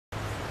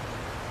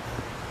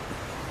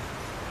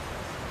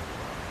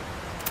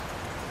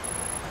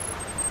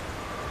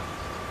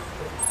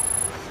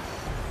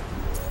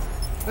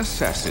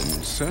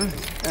Assassins, sir?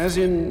 As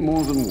in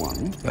more than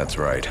one? That's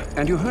right.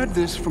 And you heard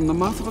this from the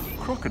mouth of a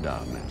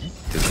crocodile, man?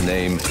 His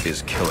name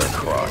is Killer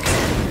Croc.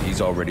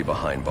 He's already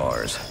behind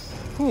bars.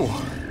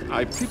 Oh,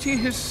 I pity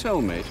his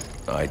cellmate.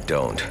 I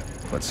don't.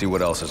 Let's see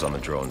what else is on the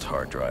drone's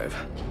hard drive.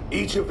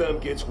 Each of them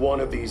gets one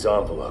of these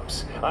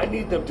envelopes. I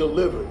need them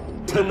delivered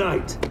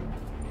tonight.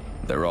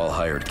 They're all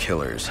hired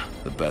killers,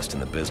 the best in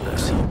the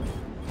business.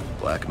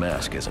 Black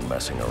Mask isn't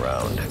messing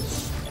around.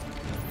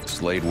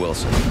 Slade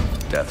Wilson,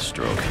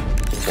 Deathstroke,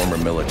 former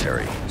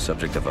military,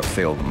 subject of a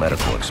failed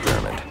medical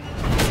experiment.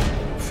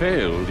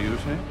 Failed, you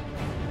say?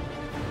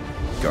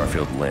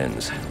 Garfield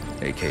Linz,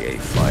 aka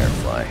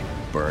Firefly,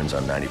 burns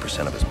on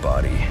 90% of his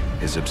body.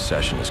 His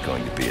obsession is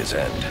going to be his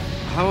end.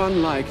 How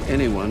unlike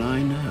anyone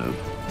I know.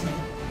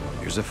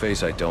 Here's a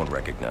face I don't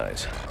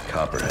recognize.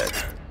 Copperhead.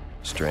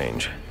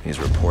 Strange. These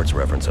reports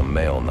reference a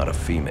male, not a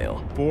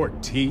female.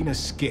 14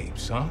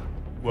 escapes, huh?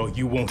 Well,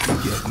 you won't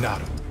forget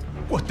Nada.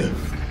 What the?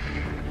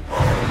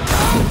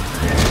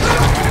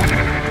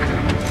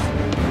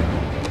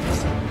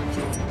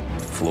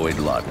 Floyd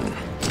Lawton,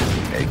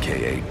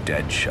 aka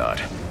Deadshot.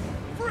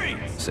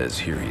 Says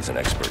here he's an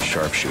expert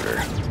sharpshooter.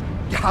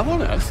 How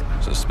on earth?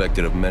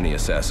 Suspected of many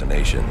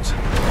assassinations.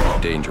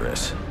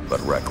 Dangerous, but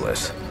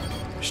reckless.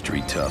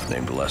 Street tough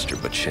named Lester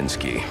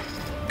Baczynski.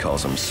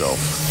 Calls himself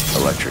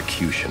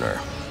Electrocutioner.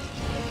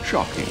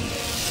 Shocking.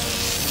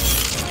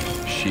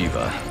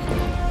 Shiva.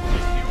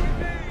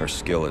 Her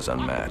skill is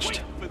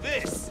unmatched. For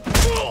this.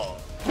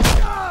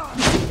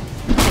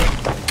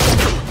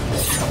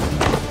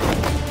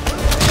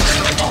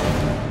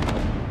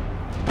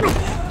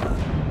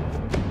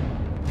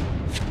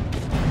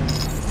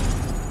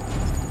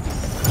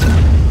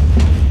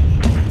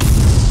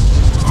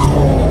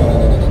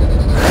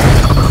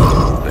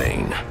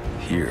 Bane,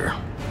 here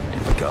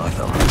in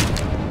Gotham.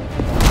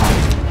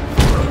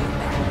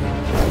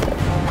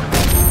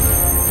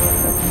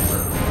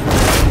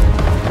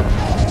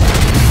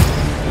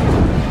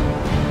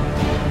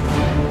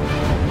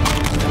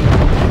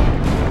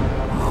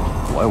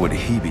 Why would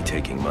he be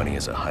taking money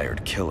as a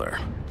hired killer?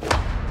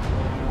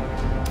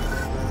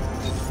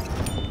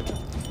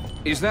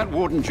 Is that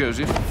Warden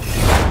Joseph?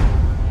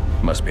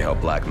 Must be how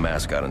Black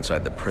Mask got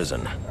inside the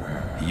prison.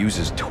 He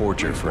uses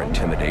torture for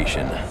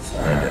intimidation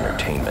and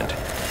entertainment.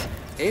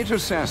 8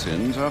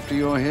 assassins after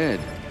your head.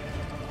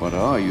 What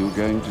are you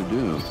going to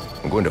do?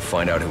 I'm going to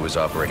find out who is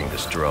operating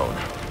this drone.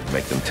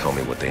 Make them tell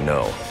me what they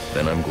know.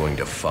 Then I'm going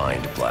to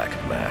find Black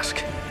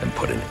Mask and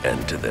put an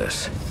end to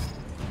this.